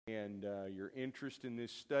and your interest in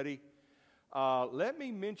this study. Let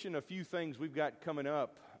me mention a few things we've got coming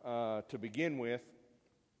up to begin with.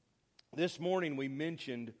 This morning we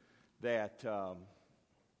mentioned that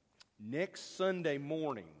next Sunday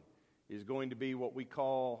morning is going to be what we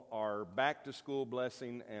call our back to school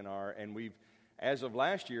blessing, and we've, as of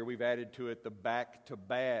last year, we've added to it the back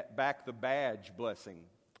the badge blessing.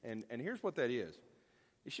 And here's what that is.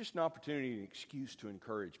 It's just an opportunity and an excuse to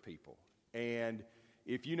encourage people. And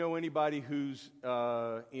if you know anybody who's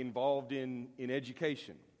involved in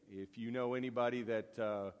education, if you know anybody that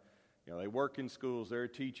they work in schools, they're a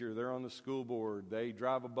teacher, they're on the school board, they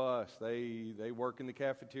drive a bus, they work in the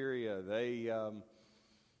cafeteria, they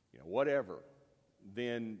whatever,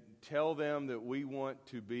 then tell them that we want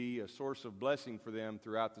to be a source of blessing for them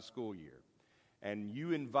throughout the school year. And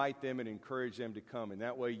you invite them and encourage them to come, and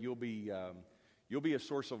that way you'll be a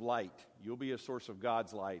source of light. You'll be a source of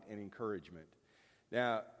God's light and encouragement.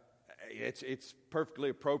 Now, it's perfectly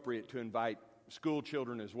appropriate to invite school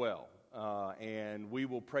children as well, and we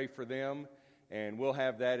will pray for them, and we'll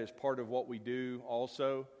have that as part of what we do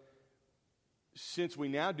also. Since we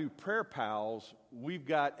now do prayer pals, we've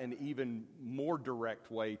got an even more direct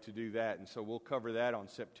way to do that, and so we'll cover that on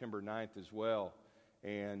September 9th as well.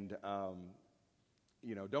 And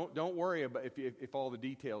don't worry about if all the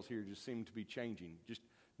details here just seem to be changing. Just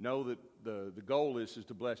know that the goal is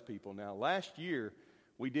to bless people. Now, last year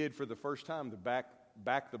we did for the first time the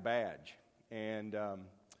back the badge, and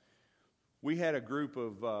we had a group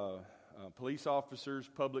of police officers,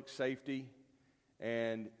 public safety,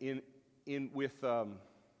 and with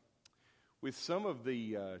some of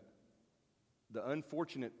the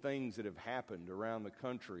unfortunate things that have happened around the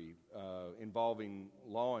country involving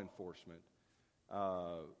law enforcement.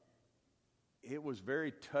 It was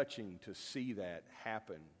very touching to see that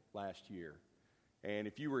happen last year. And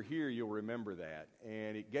if you were here, you'll remember that.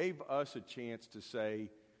 And it gave us a chance to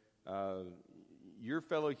say, you're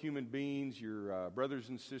fellow human beings, you're brothers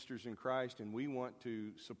and sisters in Christ, and we want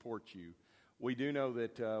to support you. We do know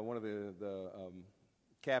that one of the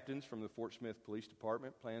captains from the Fort Smith Police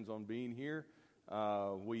Department plans on being here.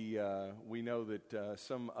 We know that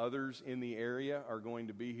some others in the area are going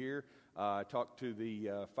to be here. I talked to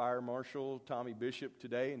the fire marshal, Tommy Bishop,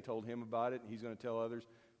 today and told him about it. He's going to tell others.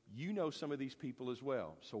 You know some of these people as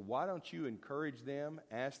well. So why don't you encourage them,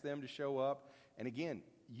 ask them to show up? And again,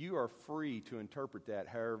 you are free to interpret that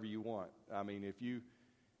however you want. I mean, if you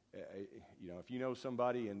know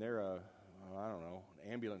somebody and they're an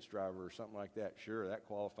ambulance driver or something like that, sure, that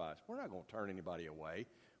qualifies. We're not going to turn anybody away.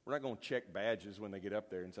 We're not going to check badges when they get up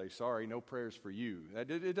there and say, sorry, no prayers for you.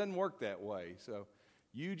 It doesn't work that way. So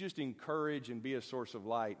you just encourage and be a source of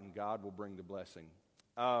light, and God will bring the blessing.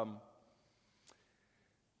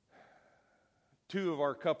 Two of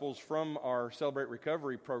our couples from our Celebrate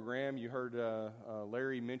Recovery program, you heard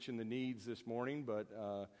Larry mention the needs this morning, but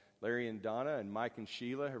Larry and Donna and Mike and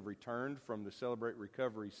Sheila have returned from the Celebrate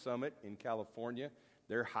Recovery Summit in California.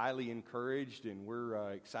 They're highly encouraged, and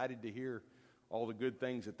we're excited to hear all the good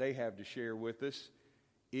things that they have to share with us.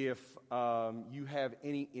 If you have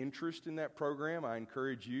any interest in that program, I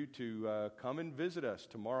encourage you to come and visit us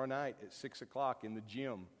tomorrow night at 6 o'clock in the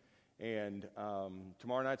gym. And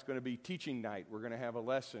tomorrow night's going to be teaching night. We're going to have a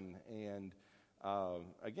lesson. And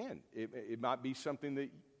again, it might be something that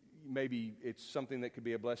maybe it's something that could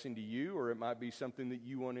be a blessing to you, or it might be something that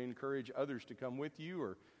you want to encourage others to come with you,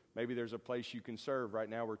 or maybe there's a place you can serve. Right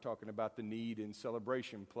now we're talking about the need in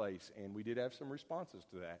Celebration Place, and we did have some responses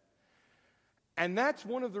to that. And that's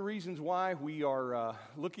one of the reasons why we are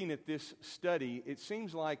looking at this study. It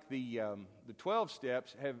seems like the 12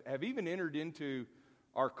 steps have even entered into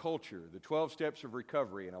our culture, the 12 steps of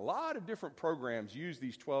recovery. And a lot of different programs use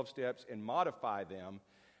these 12 steps and modify them.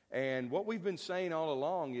 And what we've been saying all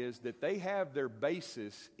along is that they have their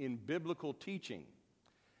basis in biblical teaching.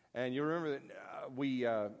 And you remember that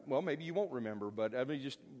maybe you won't remember, but let me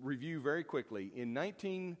just review very quickly. In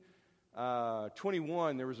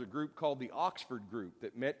 1921, there was a group called the Oxford Group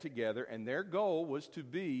that met together, and their goal was to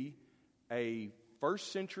be a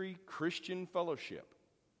first century Christian fellowship.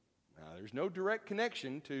 Now, there's no direct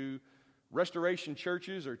connection to Restoration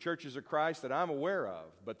churches or churches of Christ that I'm aware of,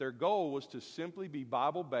 but their goal was to simply be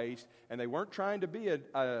Bible-based, and they weren't trying to be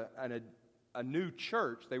a new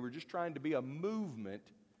church. They were just trying to be a movement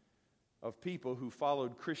of people who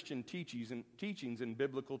followed Christian teachings and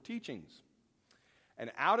biblical teachings. And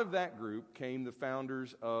out of that group came the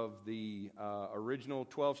founders of the original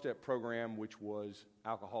 12-step program, which was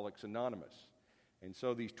Alcoholics Anonymous. And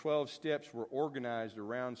so these 12 steps were organized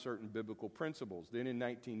around certain biblical principles. Then in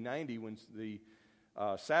 1990, when the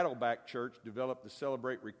Saddleback Church developed the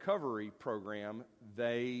Celebrate Recovery program,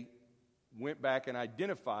 they went back and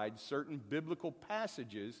identified certain biblical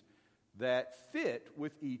passages that fit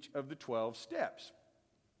with each of the 12 steps.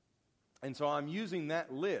 And so I'm using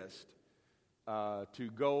that list to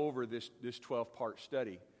go over this 12-part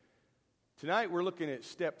study. Tonight we're looking at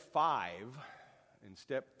step 5, and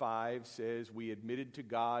step 5 says we admitted to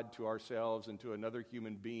God, to ourselves, and to another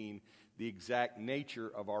human being the exact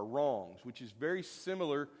nature of our wrongs, which is very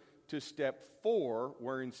similar to step 4,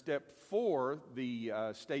 where in step 4 the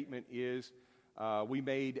statement is we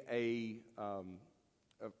made a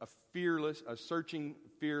searching,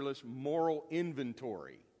 fearless moral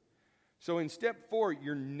inventory. So in step 4,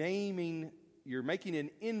 you're making an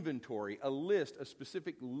inventory, a list, a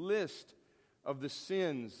specific list of the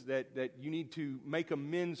sins that you need to make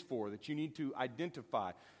amends for, that you need to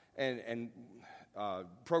identify. And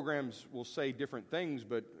programs will say different things,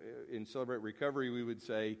 but in Celebrate Recovery we would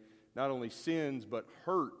say not only sins, but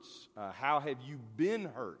hurts. How have you been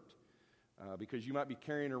hurt? Because you might be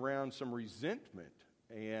carrying around some resentment,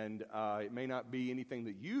 and it may not be anything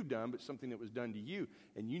that you've done, but something that was done to you,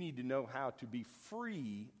 and you need to know how to be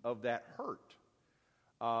free of that hurt.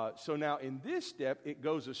 So now in this step, it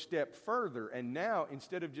goes a step further, and now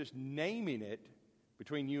instead of just naming it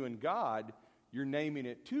between you and God, you're naming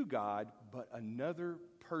it to God, but another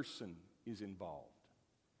person is involved.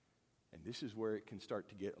 And this is where it can start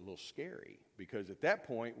to get a little scary, because at that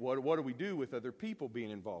point, what do we do with other people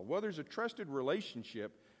being involved? Well, there's a trusted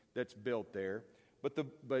relationship that's built there,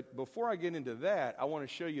 but before I get into that, I want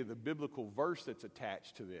to show you the biblical verse that's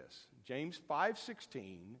attached to this. James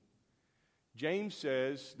 5:16. James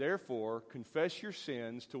says, therefore, confess your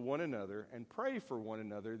sins to one another and pray for one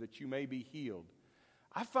another that you may be healed.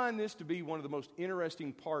 I find this to be one of the most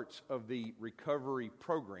interesting parts of the recovery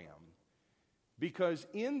program, because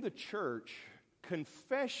in the church,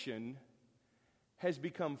 confession has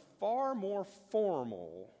become far more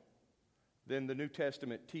formal than the New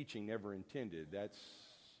Testament teaching ever intended.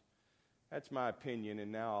 That's my opinion,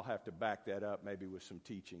 and now I'll have to back that up maybe with some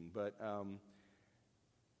teaching. But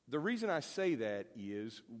the reason I say that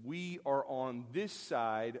is we are on this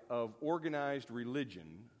side of organized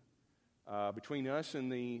religion between us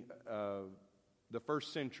and the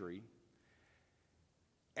first century,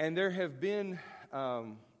 and there have been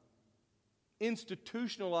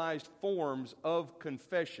institutionalized forms of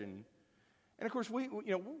confession, and of course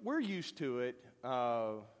we're used to it.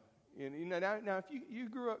 Now, if you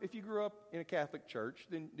grew up in a Catholic church,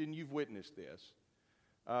 then you've witnessed this.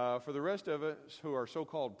 For the rest of us who are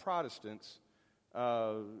so-called Protestants,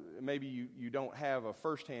 maybe you don't have a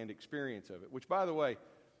firsthand experience of it. Which, by the way,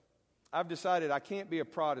 I've decided I can't be a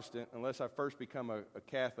Protestant unless I first become a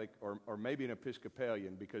Catholic or maybe an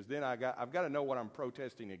Episcopalian, because then I've got to know what I'm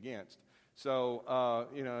protesting against. So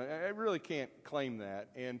I really can't claim that.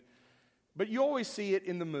 But you always see it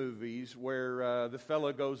in the movies where the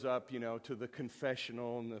fellow goes up, to the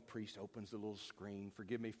confessional, and the priest opens the little screen.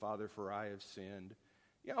 Forgive me, Father, for I have sinned.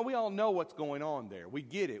 We all know what's going on there. We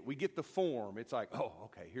get it. We get the form. It's like, oh,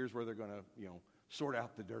 okay, here's where they're going to, sort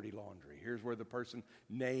out the dirty laundry. Here's where the person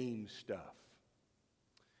names stuff.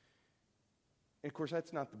 And of course,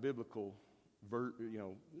 that's not the biblical,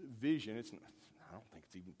 vision. I don't think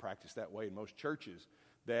it's even practiced that way in most churches.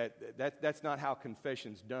 That's not how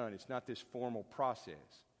confession's done. It's not this formal process.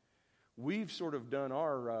 We've sort of done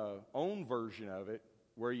our own version of it,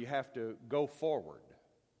 where you have to go forward.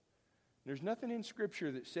 There's nothing in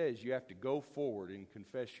Scripture that says you have to go forward and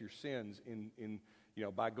confess your sins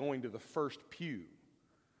by going to the first pew.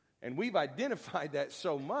 And we've identified that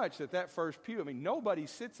so much that first pew, nobody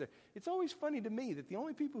sits there. It's always funny to me that the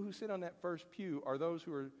only people who sit on that first pew are those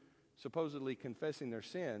who are supposedly confessing their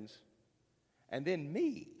sins, and then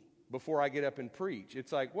me before I get up and preach.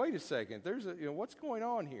 It's like, wait a second, there's what's going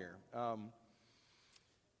on here?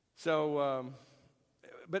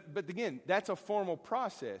 But again, that's a formal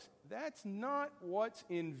process. That's not what's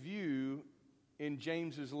in view in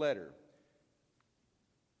James's letter.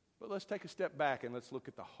 But let's take a step back and let's look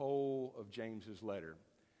at the whole of James's letter.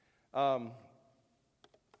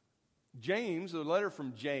 James, the letter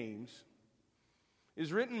from James,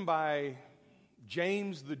 is written by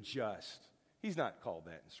James the Just. He's not called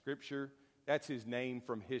that in Scripture. That's his name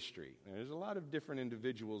from history. Now, there's a lot of different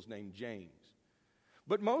individuals named James.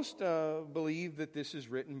 But most believe that this is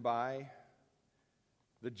written by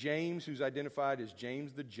the James who's identified as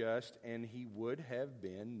James the Just, and he would have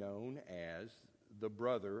been known as the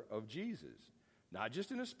brother of Jesus. Not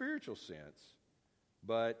just in a spiritual sense,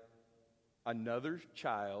 but another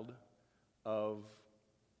child of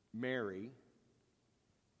Mary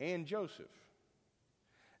and Joseph.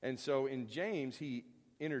 And so in James, he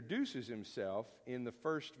introduces himself in the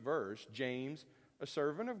first verse, James, a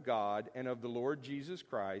servant of God and of the Lord Jesus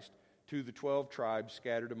Christ, to the 12 tribes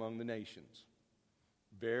scattered among the nations.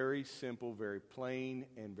 Very simple, very plain,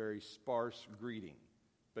 and very sparse greeting,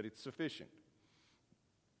 but it's sufficient.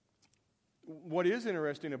 What is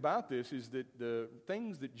interesting about this is that the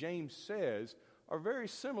things that James says are very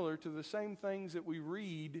similar to the same things that we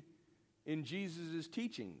read in Jesus'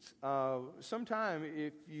 teachings. Sometime,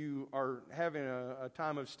 if you are having a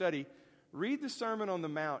time of study, read the Sermon on the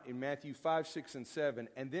Mount in Matthew 5, 6, and 7,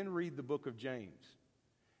 and then read the book of James.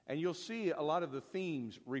 And you'll see a lot of the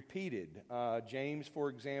themes repeated. James, for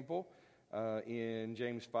example, in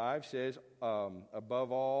James 5 says,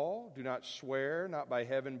 above all, do not swear, not by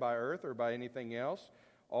heaven, by earth, or by anything else.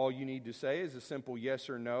 All you need to say is a simple yes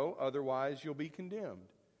or no, otherwise you'll be condemned.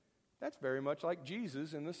 That's very much like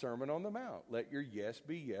Jesus in the Sermon on the Mount. Let your yes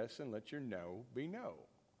be yes and let your no be no.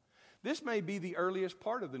 This may be the earliest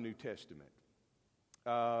part of the New Testament.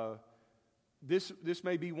 This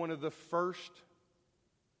may be one of the first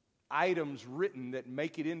items written that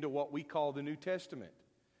make it into what we call the New Testament.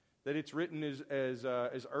 That it's written as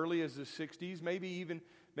early as the 60s, maybe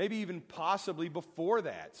even possibly before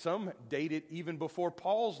that. Some date it even before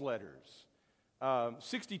Paul's letters.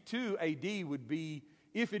 62 AD would be,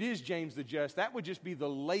 if it is James the Just, that would just be the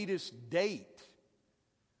latest date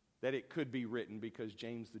that it could be written, because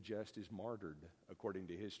James the Just is martyred according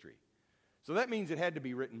to history. So that means it had to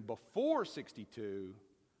be written before 62.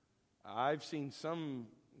 I've seen some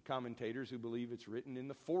commentators who believe it's written in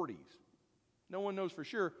the 40s. No one knows for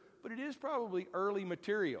sure, but it is probably early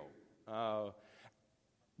material.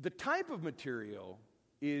 The type of material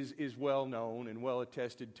is well known and well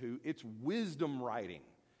attested to. It's wisdom writing.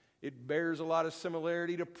 It bears a lot of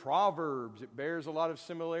similarity to Proverbs. It bears a lot of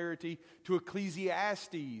similarity to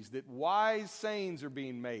Ecclesiastes, that wise sayings are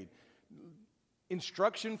being made.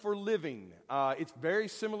 Instruction for living. It's very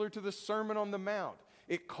similar to the Sermon on the Mount.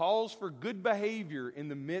 It calls for good behavior in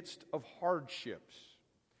the midst of hardships.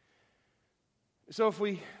 So if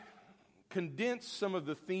we condense some of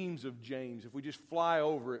the themes of James, if we just fly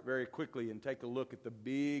over it very quickly and take a look at the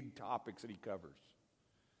big topics that he covers.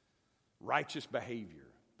 Righteous behavior,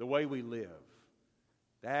 the way we live.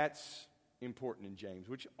 That's important in James,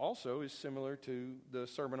 which also is similar to the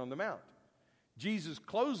Sermon on the Mount. Jesus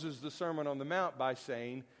closes the Sermon on the Mount by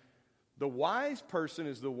saying, the wise person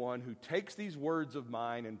is the one who takes these words of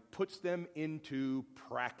mine and puts them into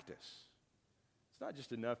practice. It's not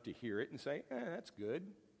just enough to hear it and say, that's good.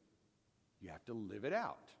 You have to live it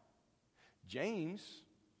out. James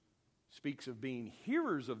speaks of being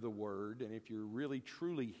hearers of the word, and if you're really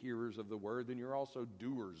truly hearers of the word, then you're also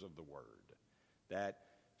doers of the word. That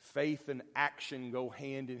faith and action go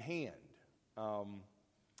hand in hand.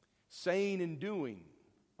 Saying and doing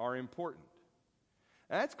are important.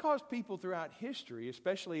 And that's caused people throughout history,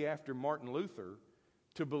 especially after Martin Luther,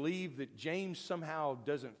 to believe that James somehow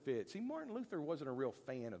doesn't fit. See, Martin Luther wasn't a real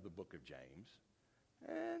fan of the book of James.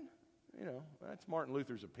 And, that's Martin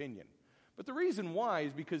Luther's opinion. But the reason why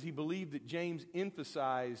is because he believed that James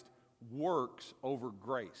emphasized works over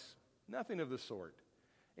grace. Nothing of the sort.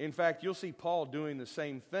 In fact, you'll see Paul doing the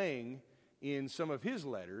same thing in some of his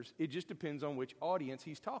letters. It just depends on which audience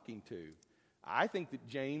he's talking to. I think that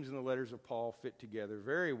James and the letters of Paul fit together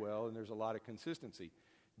very well, and there's a lot of consistency.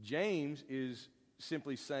 James is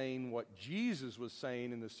simply saying what Jesus was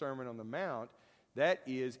saying in the Sermon on the Mount. That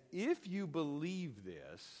is, if you believe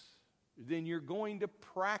this, then you're going to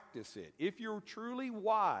practice it. If you're truly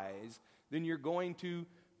wise, then you're going to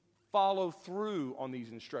follow through on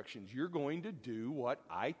these instructions. You're going to do what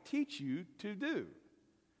I teach you to do.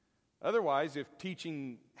 Otherwise, if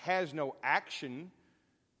teaching has no action,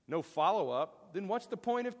 no follow-up, then what's the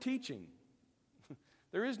point of teaching?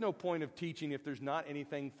 There is no point of teaching if there's not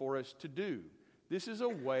anything for us to do. This is a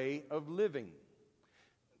way of living.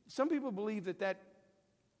 Some people believe that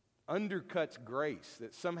undercuts grace,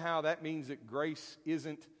 that somehow that means that grace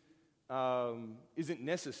isn't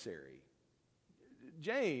necessary.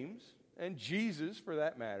 James, and Jesus for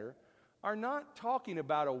that matter, are not talking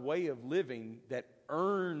about a way of living that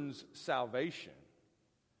earns salvation.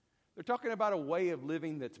 They're talking about a way of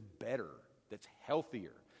living that's better, that's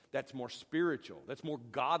healthier, that's more spiritual, that's more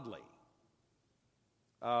godly.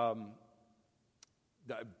 Paul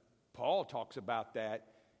talks about that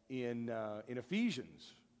in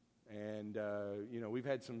Ephesians. And, we've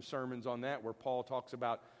had some sermons on that where Paul talks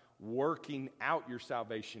about working out your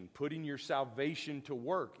salvation, putting your salvation to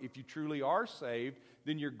work. If you truly are saved,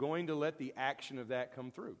 then you're going to let the action of that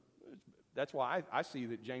come through. That's why I see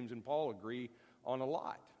that James and Paul agree on a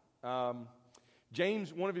lot.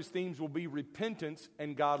 James, one of his themes will be repentance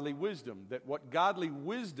and godly wisdom. That what godly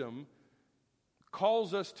wisdom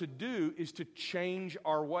calls us to do is to change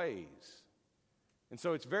our ways. And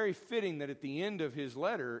so it's very fitting that at the end of his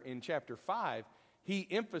letter in chapter 5, he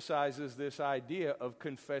emphasizes this idea of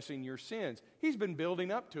confessing your sins. He's been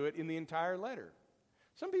building up to it in the entire letter.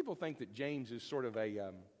 Some people think that James is sort of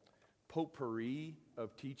a potpourri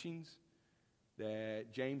of teachings,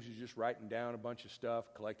 that James is just writing down a bunch of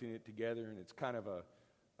stuff, collecting it together, and it's kind of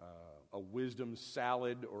a wisdom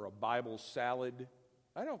salad or a Bible salad.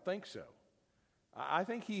 I don't think so. I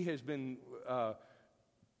think he has been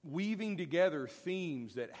weaving together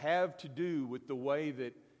themes that have to do with the way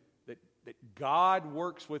that God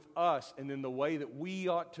works with us, and then the way that we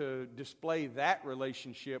ought to display that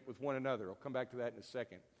relationship with one another. I'll come back to that in a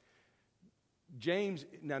second. James,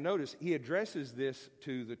 now notice, he addresses this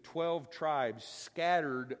to the 12 tribes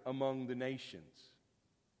scattered among the nations.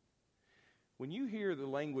 When you hear the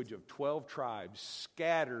language of 12 tribes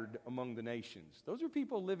scattered among the nations, those are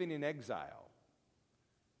people living in exile.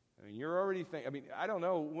 I mean, you're already thinking, I don't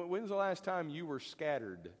know, when's the last time you were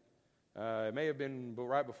scattered? It may have been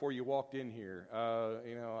right before you walked in here.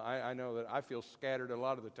 I know that I feel scattered a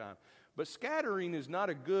lot of the time. But scattering is not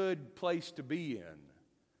a good place to be in.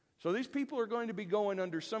 So these people are going to be going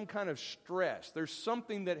under some kind of stress. There's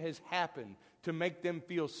something that has happened to make them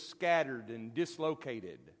feel scattered and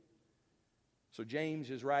dislocated. So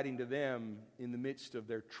James is writing to them in the midst of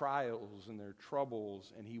their trials and their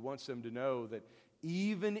troubles, and he wants them to know that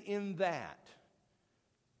even in that,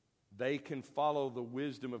 they can follow the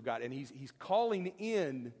wisdom of God. And he's calling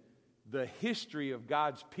in the history of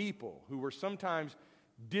God's people who were sometimes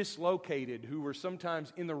dislocated, who were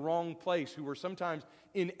sometimes in the wrong place, who were sometimes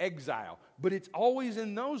in exile. But it's always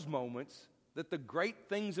in those moments that the great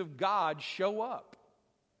things of God show up.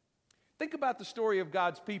 Think about the story of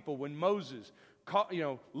God's people when Moses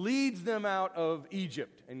leads them out of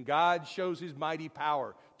Egypt, and God shows his mighty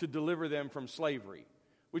power to deliver them from slavery.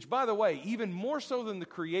 Which, by the way, even more so than the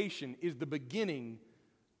creation, is the beginning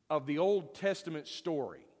of the Old Testament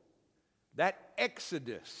story. That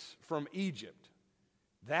exodus from Egypt,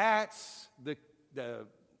 that's the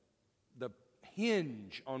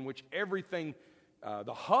hinge on which everything,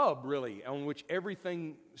 the hub really, on which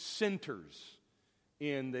everything centers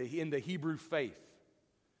in the Hebrew faith.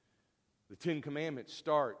 The Ten Commandments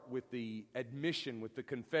start with the admission, with the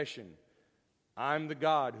confession, I'm the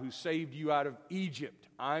God who saved you out of Egypt.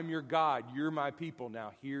 I'm your God. You're my people.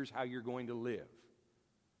 Now here's how you're going to live.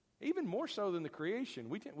 Even more so than the creation.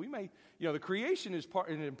 The creation is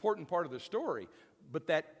an important part of the story, but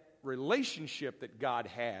that relationship that God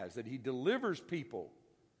has, that he delivers people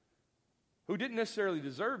who didn't necessarily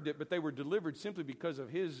deserve it, but they were delivered simply because of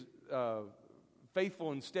his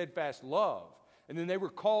faithful and steadfast love. And then they were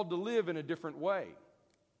called to live in a different way.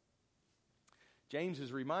 James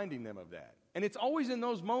is reminding them of that. And it's always in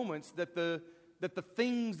those moments that the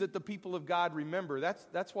things that the people of God remember,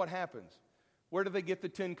 that's what happens. Where do they get the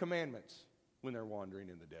 10 Commandments? When they're wandering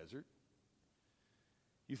in the desert.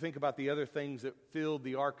 You think about the other things that filled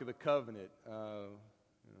the Ark of the Covenant,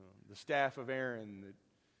 the staff of Aaron that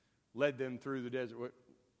led them through the desert.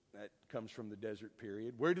 That comes from the desert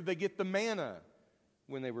period. Where did they get the manna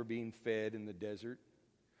when they were being fed in the desert?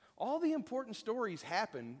 All the important stories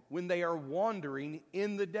happen when they are wandering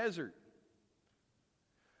in the desert.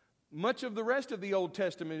 Much of the rest of the Old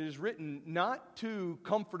Testament is written not to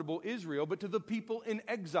comfortable Israel, but to the people in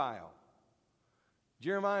exile.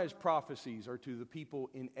 Jeremiah's prophecies are to the people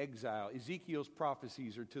in exile. Ezekiel's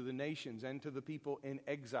prophecies are to the nations and to the people in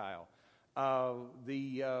exile.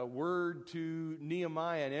 The word to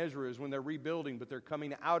Nehemiah and Ezra is when they're rebuilding, but they're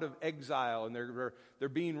coming out of exile and they're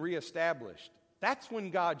being reestablished. That's when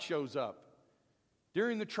God shows up.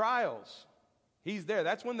 During the trials, he's there.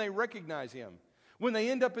 That's when they recognize him. When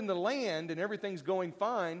they end up in the land and everything's going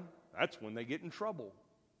fine, that's when they get in trouble.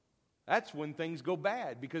 That's when things go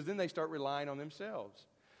bad, because then they start relying on themselves.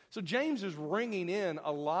 So James is ringing in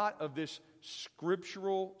a lot of this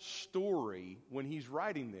scriptural story when he's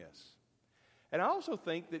writing this. And I also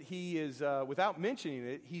think that he is, without mentioning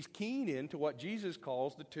it, he's keying into what Jesus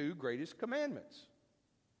calls the 2 greatest commandments.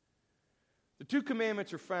 The 2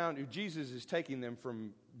 commandments are found, Jesus is taking them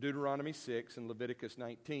from Deuteronomy 6 and Leviticus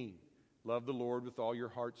 19. Love the Lord with all your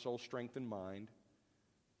heart, soul, strength, and mind.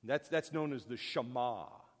 That's known as the Shema,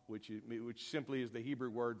 which simply is the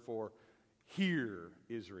Hebrew word for hear,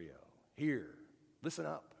 Israel. Hear. Listen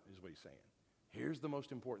up, is what he's saying. Here's the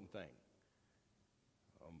most important thing.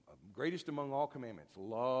 Greatest among all commandments,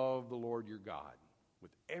 love the Lord your God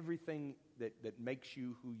with everything that makes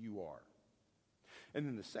you who you are. And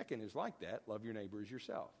then the second is like that, love your neighbor as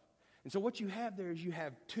yourself. And so what you have there is you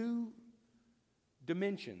have 2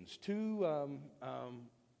 dimensions, 2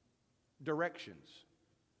 directions.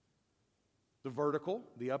 The vertical,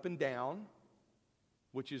 the up and down,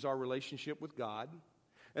 which is our relationship with God,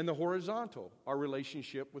 and the horizontal, our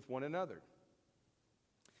relationship with one another.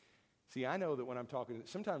 See, I know that when I'm talking,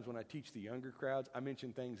 sometimes when I teach the younger crowds, I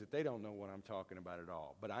mention things that they don't know what I'm talking about at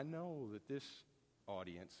all. But I know that this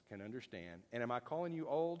audience can understand. And am I calling you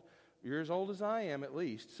old? You're as old as I am, at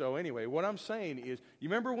least. So anyway, what I'm saying is, you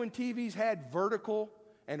remember when TVs had vertical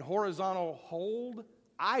and horizontal hold?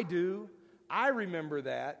 I do. I remember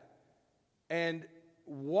that. And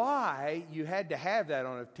why you had to have that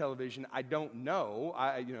on a television, I don't know.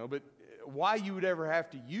 But why you would ever have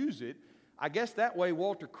to use it, I guess that way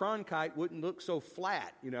Walter Cronkite wouldn't look so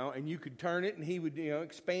flat, and you could turn it and he would,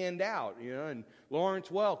 expand out, and Lawrence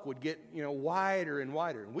Welk would get, wider and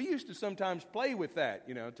wider. And we used to sometimes play with that,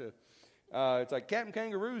 it's like Captain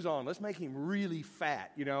Kangaroo's on. Let's make him really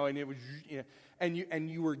fat, and it was, and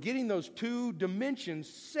you were getting those two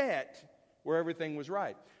dimensions set where everything was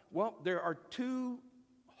right. Well, there are two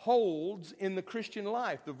holds in the Christian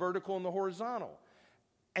life, the vertical and the horizontal.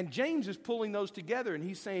 And James is pulling those together, and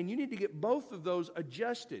he's saying you need to get both of those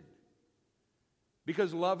adjusted.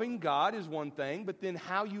 Because loving God is one thing, but then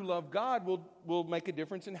how you love God will make a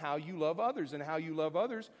difference in how you love others. And how you love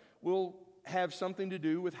others will have something to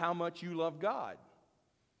do with how much you love God.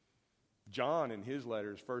 John in his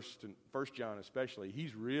letters, First John especially,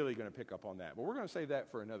 he's really going to pick up on that. But we're going to save that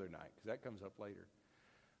for another night, because that comes up later.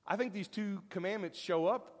 I think these two commandments show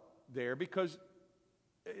up there because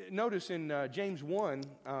notice in James 1,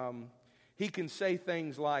 he can say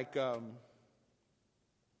things like,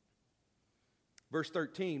 verse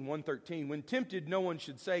 13, 1:13, when tempted, no one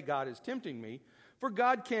should say, God is tempting me, for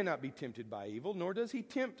God cannot be tempted by evil, nor does he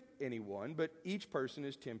tempt anyone, but each person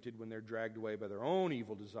is tempted when they're dragged away by their own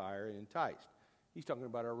evil desire and enticed. He's talking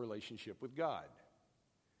about our relationship with God.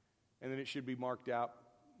 And then it should be marked out,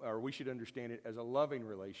 or we should understand it as a loving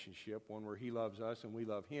relationship, one where he loves us and we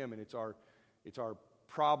love him, and it's our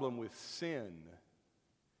problem with sin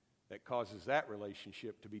that causes that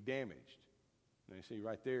relationship to be damaged. And you see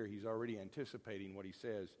right there, he's already anticipating what he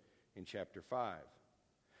says in chapter 5.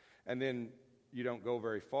 And then you don't go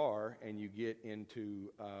very far, and you get into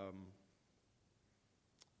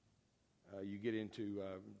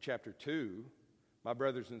chapter 2. My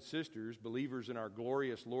brothers and sisters, believers in our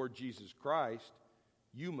glorious Lord Jesus Christ,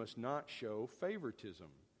 you must not show favoritism.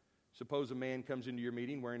 Suppose a man comes into your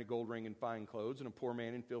meeting wearing a gold ring and fine clothes, and a poor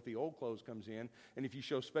man in filthy old clothes comes in. And if you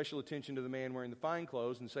show special attention to the man wearing the fine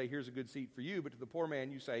clothes and say, here's a good seat for you, but to the poor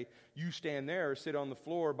man you say, you stand there or sit on the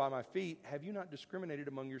floor by my feet, have you not discriminated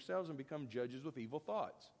among yourselves and become judges with evil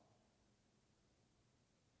thoughts?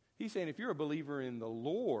 He's saying if you're a believer in the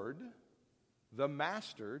Lord, the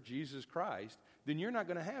Master, Jesus Christ, then you're not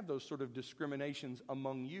going to have those sort of discriminations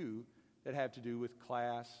among you that have to do with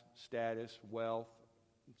class, status, wealth,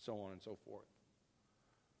 and so on and so forth.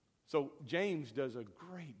 So James does a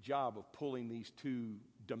great job of pulling these two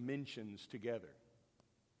dimensions together.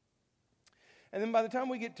 And then by the time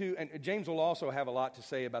we get to, and James will also have a lot to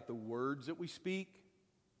say about the words that we speak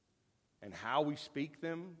and how we speak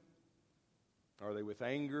them. Are they with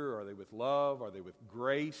anger? Are they with love? Are they with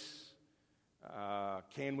grace?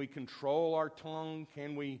 Can we control our tongue?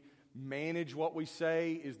 Can we manage what we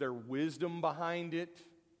say? Is there wisdom behind it?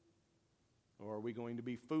 Or are we going to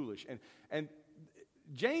be foolish? And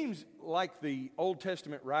James, like the Old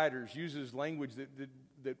Testament writers, uses language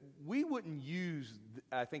that we wouldn't use,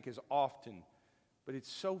 I think, as often. But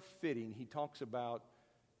it's so fitting. He talks about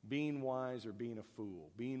being wise or being a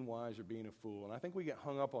fool. Being wise or being a fool. And I think we get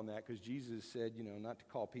hung up on that because Jesus said, not to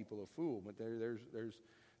call people a fool. But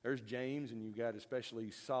there's James, and you've got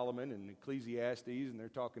especially Solomon and Ecclesiastes, and they're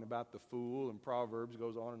talking about the fool, and Proverbs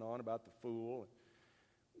goes on and on about the fool.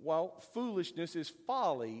 Well, foolishness is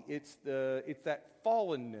folly. It's that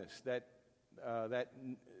fallenness, that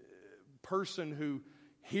person who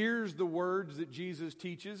hears the words that Jesus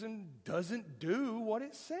teaches and doesn't do what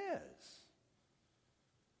it says.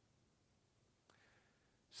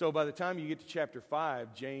 So by the time you get to chapter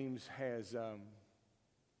 5, James has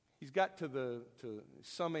he's got to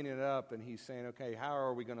summing it up, and he's saying, okay, how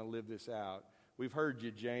are we going to live this out? We've heard you,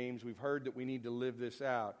 James. We've heard that we need to live this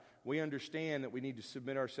out. We understand that we need to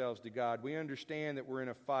submit ourselves to God. We understand that we're in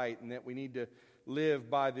a fight and that we need to live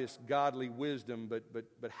by this godly wisdom,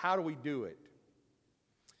 but how do we do it?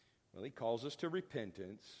 Well, he calls us to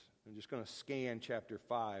repentance. I'm just going to scan chapter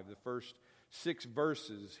 5. The first 6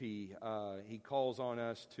 verses, he calls on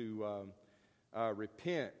us to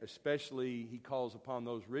repent. Especially, he calls upon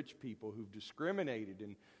those rich people who've discriminated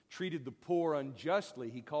and treated the poor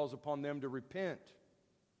unjustly. He calls upon them to repent.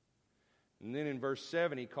 And then in verse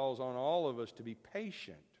 7, he calls on all of us to be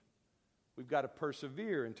patient. We've got to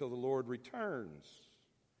persevere until the Lord returns.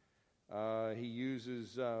 He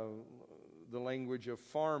uses the language of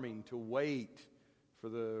farming to wait for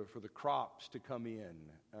the crops to come in.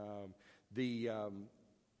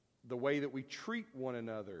 The way that we treat one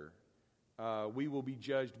another, we will be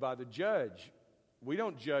judged by the judge. We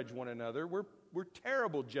don't judge one another. We're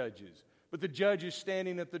terrible judges. But the judge is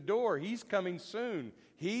standing at the door. He's coming soon.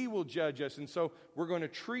 He will judge us. And so we're going to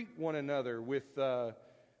treat one another with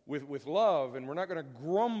love, and we're not going to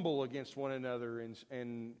grumble against one another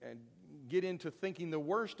and get into thinking the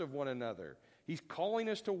worst of one another. He's calling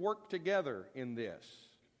us to work together in this.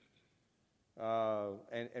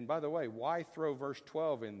 And by the way, why throw verse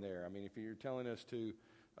 12 in there? I mean, if you're telling us to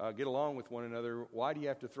get along with one another, why do you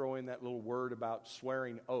have to throw in that little word about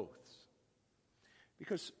swearing oaths?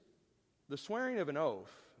 Because the swearing of an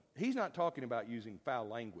oath, he's not talking about using foul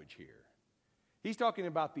language here. He's talking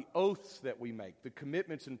about the oaths that we make, the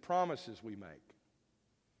commitments and promises we make.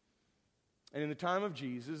 And in the time of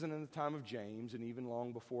Jesus and in the time of James, and even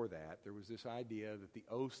long before that, there was this idea that the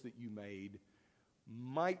oaths that you made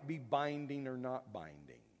might be binding or not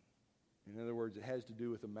binding. In other words, it has to do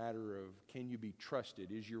with a matter of, can you be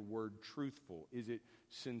trusted? Is your word truthful? Is it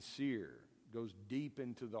sincere? It goes deep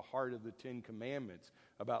into the heart of the Ten Commandments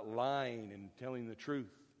about lying and telling the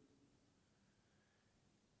truth.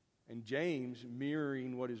 And James,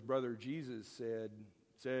 mirroring what his brother Jesus said,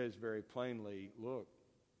 says very plainly, look,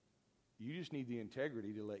 you just need the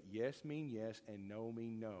integrity to let yes mean yes and no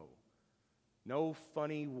mean no. No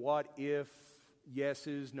funny what if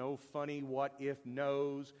yeses, no funny what if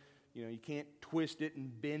no's. You know, you can't twist it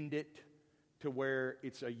and bend it to where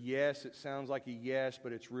it's a yes, it sounds like a yes,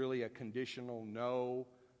 but it's really a conditional no.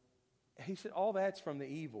 He said all that's from the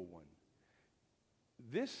evil one.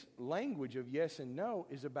 This language of yes and no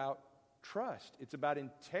is about trust. It's about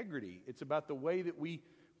integrity. It's about the way that we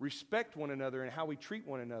respect one another and how we treat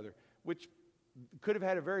one another, which could have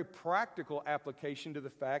had a very practical application to the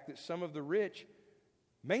fact that some of the rich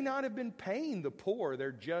may not have been paying the poor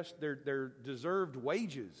their deserved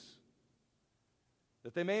wages.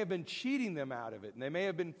 That they may have been cheating them out of it, and they may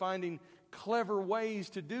have been finding clever ways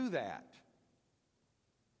to do that.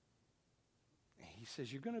 He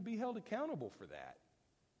says you're going to be held accountable for that.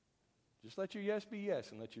 Just let your yes be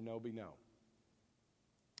yes and let your no be no.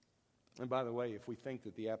 And by the way, if we think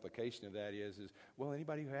that the application of that is, well,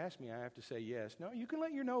 anybody who asks me, I have to say yes. No, you can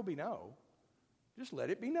let your no be no. Just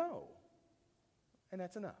let it be no. And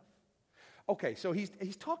that's enough. Okay, so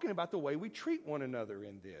he's talking about the way we treat one another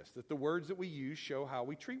in this, that the words that we use show how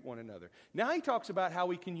we treat one another. Now he talks about how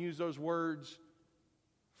we can use those words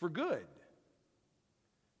for good.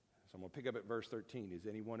 So I'm going to pick up at verse 13. Is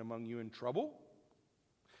anyone among you in trouble?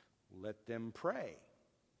 Let them pray.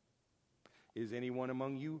 Is anyone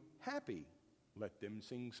among you happy? Let them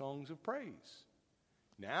sing songs of praise.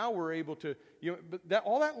 Now we're able to, but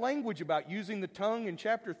all that language about using the tongue in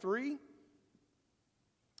chapter 3,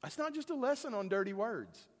 that's not just a lesson on dirty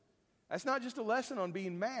words. That's not just a lesson on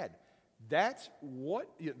being mad. That's what,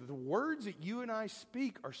 the words that you and I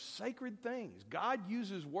speak are sacred things. God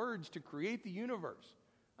uses words to create the universe.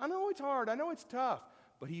 I know it's hard. I know it's tough.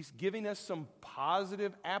 But he's giving us some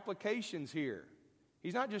positive applications here.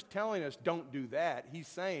 He's not just telling us, don't do that. He's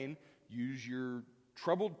saying, use your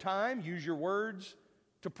troubled time, use your words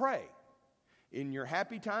to pray. In your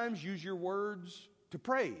happy times, use your words to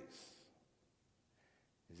praise.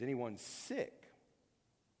 Is anyone sick?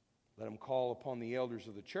 Let him call upon the elders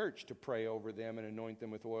of the church to pray over them and anoint them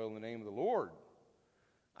with oil in the name of the Lord.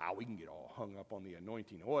 We can get all hung up on the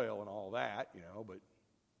anointing oil and all that, but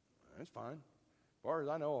that's fine. As far as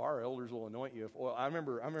I know, our elders will anoint you with oil. I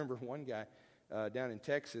remember one guy down in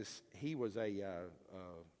Texas. He was a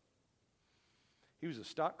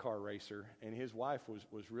stock car racer, and his wife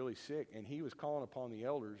was really sick, and he was calling upon the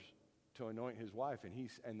elders to anoint his wife,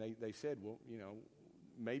 and they said, well,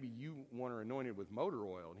 maybe you want her anointed with motor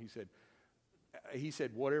oil. And he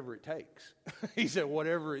said, whatever it takes. He said,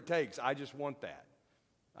 whatever it takes. I just want that.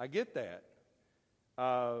 I get that.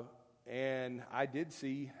 And I did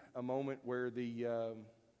see a moment where there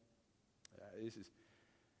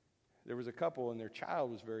was a couple and their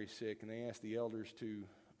child was very sick, and they asked the elders to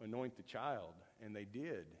anoint the child, and they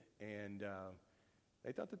did. And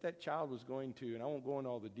they thought that child was going to, and I won't go into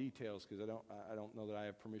all the details because I don't know that I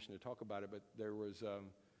have permission to talk about it, but there was,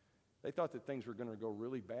 they thought that things were going to go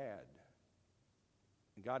really bad.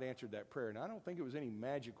 And God answered that prayer. And I don't think it was any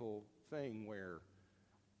magical thing where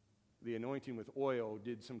the anointing with oil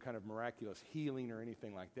did some kind of miraculous healing or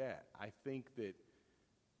anything like that. I think that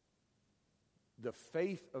the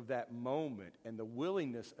faith of that moment and the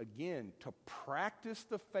willingness, again, to practice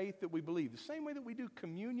the faith that we believe, the same way that we do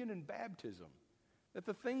communion and baptism, that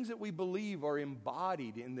the things that we believe are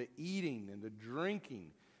embodied in the eating and the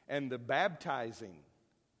drinking and the baptizing.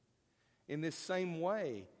 In this same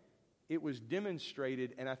way, it was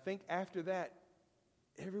demonstrated, and I think after that,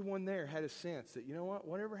 everyone there had a sense that, you know what,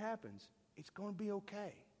 whatever happens, it's going to be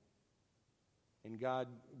okay. And God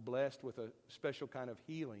blessed with a special kind of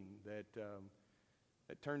healing that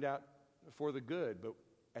turned out for the good. But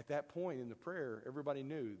at that point in the prayer, everybody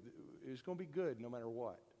knew it was going to be good no matter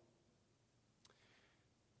what.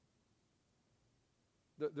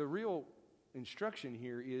 The real instruction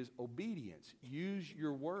here is obedience. Use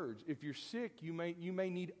your words. If you're sick, you may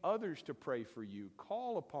need others to pray for you.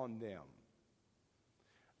 Call upon them.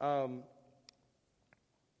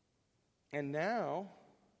 And now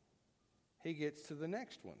he gets to the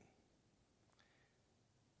next one.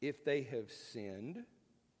 If they have sinned,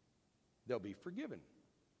 they'll be forgiven.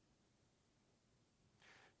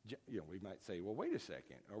 We might say, well, wait a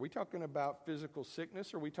second. Are we talking about physical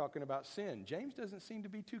sickness or are we talking about sin? James doesn't seem to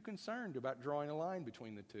be too concerned about drawing a line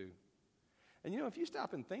between the two. And if you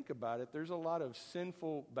stop and think about it, there's a lot of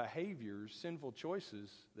sinful behaviors, sinful choices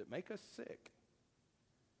that make us sick.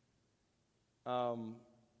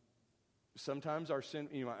 Sometimes our sin,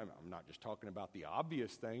 I'm not just talking about the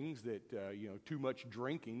obvious things that, too much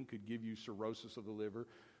drinking could give you cirrhosis of the liver,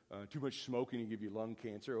 too much smoking can give you lung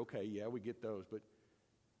cancer. Okay, yeah, we get those. But,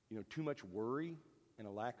 too much worry and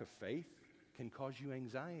a lack of faith can cause you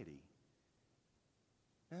anxiety.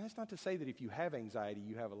 Now, that's not to say that if you have anxiety,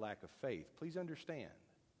 you have a lack of faith. Please understand.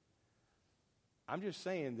 I'm just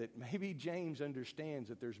saying that maybe James understands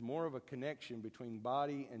that there's more of a connection between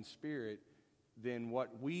body and spirit than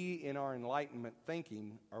what we in our enlightenment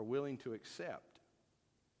thinking are willing to accept.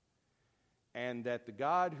 And that the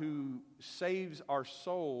God who saves our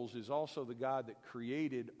souls is also the God that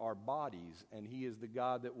created our bodies, and He is the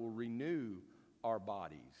God that will renew our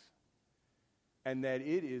bodies. And that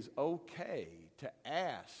it is okay to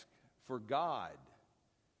ask for God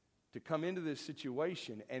to come into this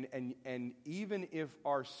situation, and even if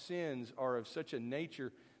our sins are of such a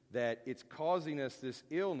nature that it's causing us this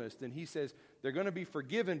illness, then he says they're going to be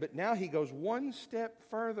forgiven. But now he goes one step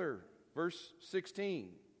further. Verse 16.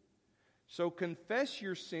 So confess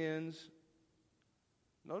your sins,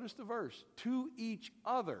 notice the verse, to each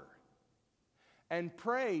other, and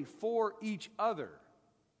pray for each other,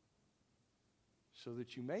 so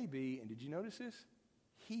that you may be, and did you notice this?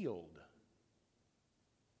 Healed.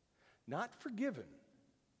 Not forgiven,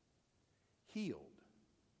 healed.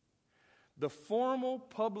 The formal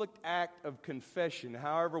public act of confession,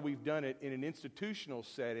 however we've done it in an institutional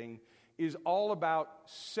setting, is all about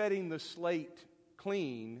setting the slate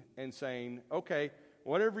clean and saying, okay,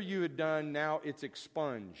 whatever you had done, now it's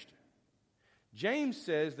expunged. James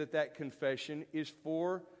says that confession is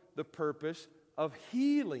for the purpose of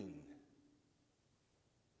healing.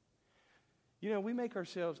 We make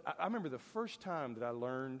ourselves, I remember the first time that I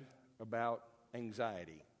learned about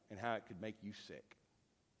anxiety and how it could make you sick.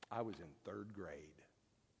 I was in 3rd grade.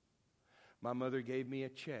 My mother gave me a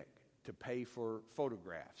check to pay for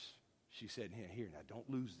photographs. She said, here, now don't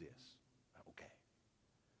lose this. Okay.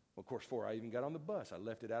 Well, of course, before I even got on the bus, I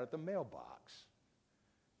left it out at the mailbox.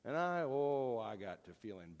 And I got to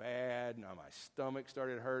feeling bad. Now my stomach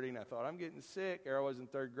started hurting. I thought, I'm getting sick. There I was in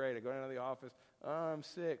 3rd grade. I go down to the office. Oh, I'm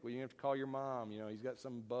sick. Well, you have to call your mom. He's got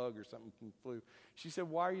some bug or something from flu. She said,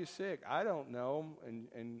 why are you sick? I don't know.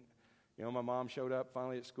 And my mom showed up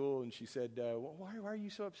finally at school, and she said, why are you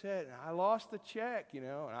so upset? And I lost the check, and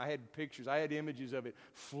I had pictures. I had images of it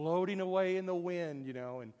floating away in the wind,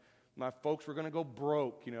 and my folks were going to go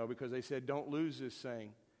broke, because they said, don't lose this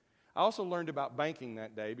thing. I also learned about banking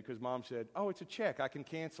that day because Mom said, oh, it's a check. I can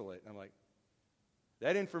cancel it. And I'm like,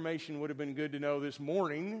 that information would have been good to know this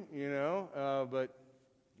morning, but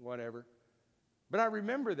whatever. But I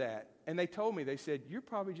remember that, and they told me, they said, you're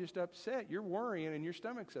probably just upset. You're worrying, and your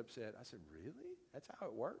stomach's upset. I said, really? That's how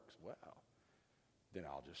it works? Well, then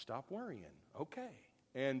I'll just stop worrying. Okay.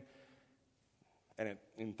 And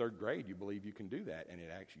in 3rd grade, you believe you can do that, and it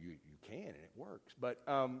actually, you can, and it works. But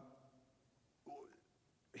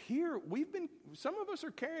here, some of us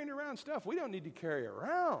are carrying around stuff we don't need to carry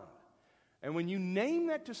around. And when you name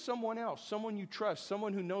that to someone else, someone you trust,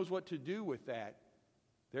 someone who knows what to do with that,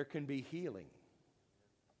 there can be healing.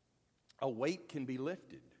 A weight can be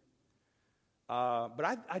lifted.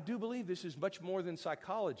 But I do believe this is much more than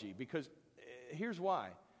psychology, because here's why.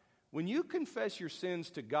 When you confess your sins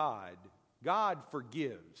to God, God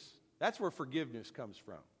forgives. That's where forgiveness comes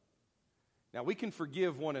from. Now, we can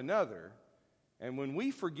forgive one another, And when we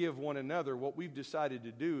forgive one another, what we've decided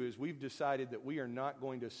to do is we've decided that we are not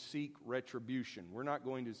going to seek retribution. We're not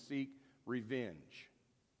going to seek revenge.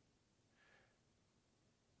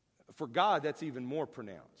 For God, that's even more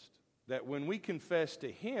pronounced. That when we confess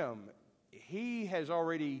to Him, He has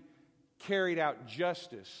already carried out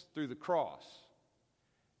justice through the cross.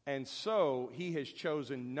 And so He has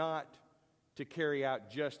chosen not to carry out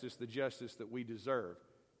justice, the justice that we deserve.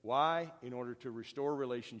 Why? In order to restore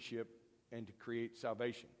relationship and to create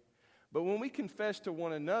salvation. But when we confess to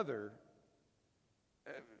one another,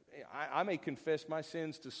 I may confess my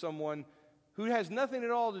sins to someone who has nothing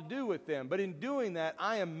at all to do with them. But in doing that,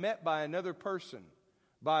 I am met by another person,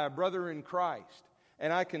 by a brother in Christ.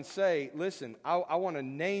 And I can say, listen, I want to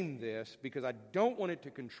name this because I don't want it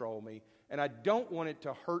to control me, and I don't want it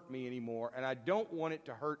to hurt me anymore, and I don't want it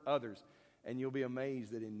to hurt others. And you'll be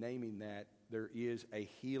amazed that in naming that, there is a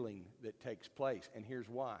healing that takes place. And here's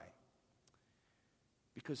why.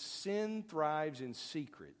 Because sin thrives in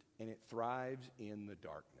secret, and it thrives in the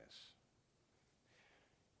darkness.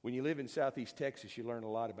 When you live in Southeast Texas, you learn a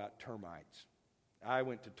lot about termites. I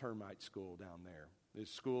went to termite school down there, this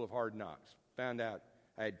school of hard knocks. Found out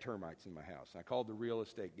I had termites in my house. I called the real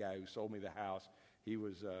estate guy who sold me the house. He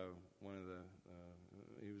was one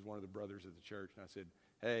of the brothers of the church, and I said,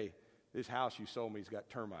 "Hey, this house you sold me has got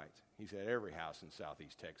termites." He said, "Every house in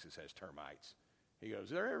Southeast Texas has termites." He goes,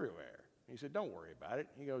 "They're everywhere." He said, "Don't worry about it."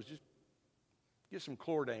 He goes, "Just get some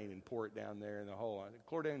chlordane and pour it down there in the hole."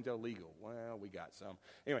 Chlordane's illegal. Well, we got some.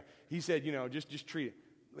 Anyway, he said, just treat it.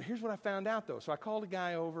 Here's what I found out, though. So I called a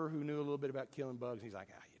guy over who knew a little bit about killing bugs. He's like,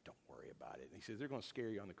 you don't worry about it. And he says, they're going to scare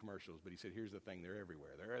you on the commercials. But he said, here's the thing. They're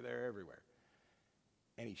everywhere. They're everywhere.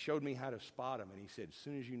 And he showed me how to spot them. And he said, as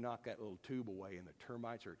soon as you knock that little tube away and the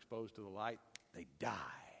termites are exposed to the light, they die.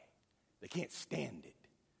 They can't stand it.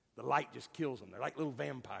 The light just kills them. They're like little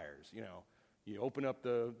vampires, You open up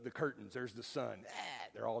the curtains, there's the sun.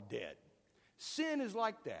 They're all dead. Sin is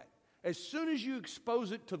like that. As soon as you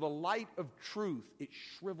expose it to the light of truth, it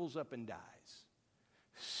shrivels up and dies.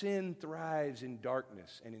 Sin thrives in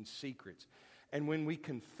darkness and in secrets. And when we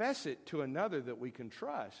confess it to another that we can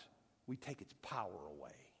trust, we take its power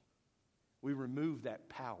away. We remove that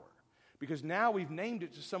power. Because now we've named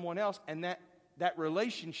it to someone else, and that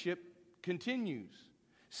relationship continues.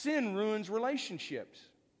 Sin ruins relationships.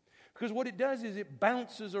 Because what it does is it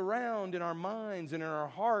bounces around in our minds and in our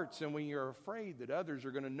hearts, and we are afraid that others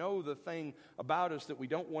are going to know the thing about us that we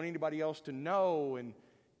don't want anybody else to know, and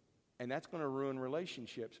that's going to ruin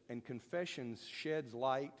relationships. And confession sheds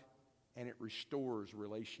light, and it restores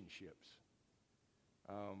relationships.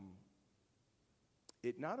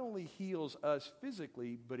 It not only heals us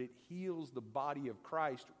physically, but it heals the body of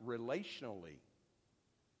Christ relationally.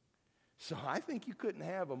 So I think you couldn't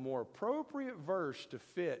have a more appropriate verse to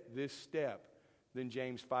fit this step than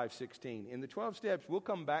James 5:16. In the 12 steps, we'll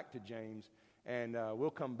come back to James, and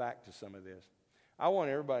we'll come back to some of this. I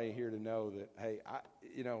want everybody here to know that, hey,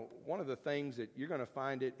 one of the things that you're going to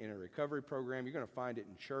find it in a recovery program, you're going to find it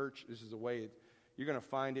in church, this is the way you're going to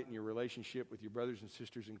find it in your relationship with your brothers and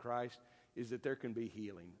sisters in Christ, is that there can be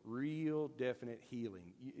healing, real definite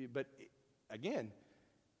healing. But again,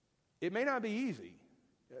 it may not be easy.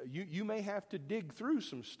 You may have to dig through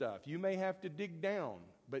some stuff. You may have to dig down.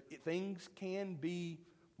 But things can be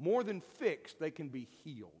more than fixed. They can be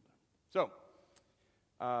healed. So,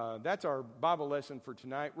 that's our Bible lesson for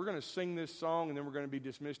tonight. We're going to sing this song, and then we're going to be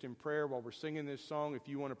dismissed in prayer while we're singing this song. If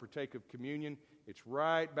you want to partake of communion, it's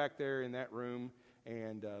right back there in that room.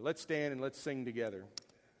 And let's stand and let's sing together.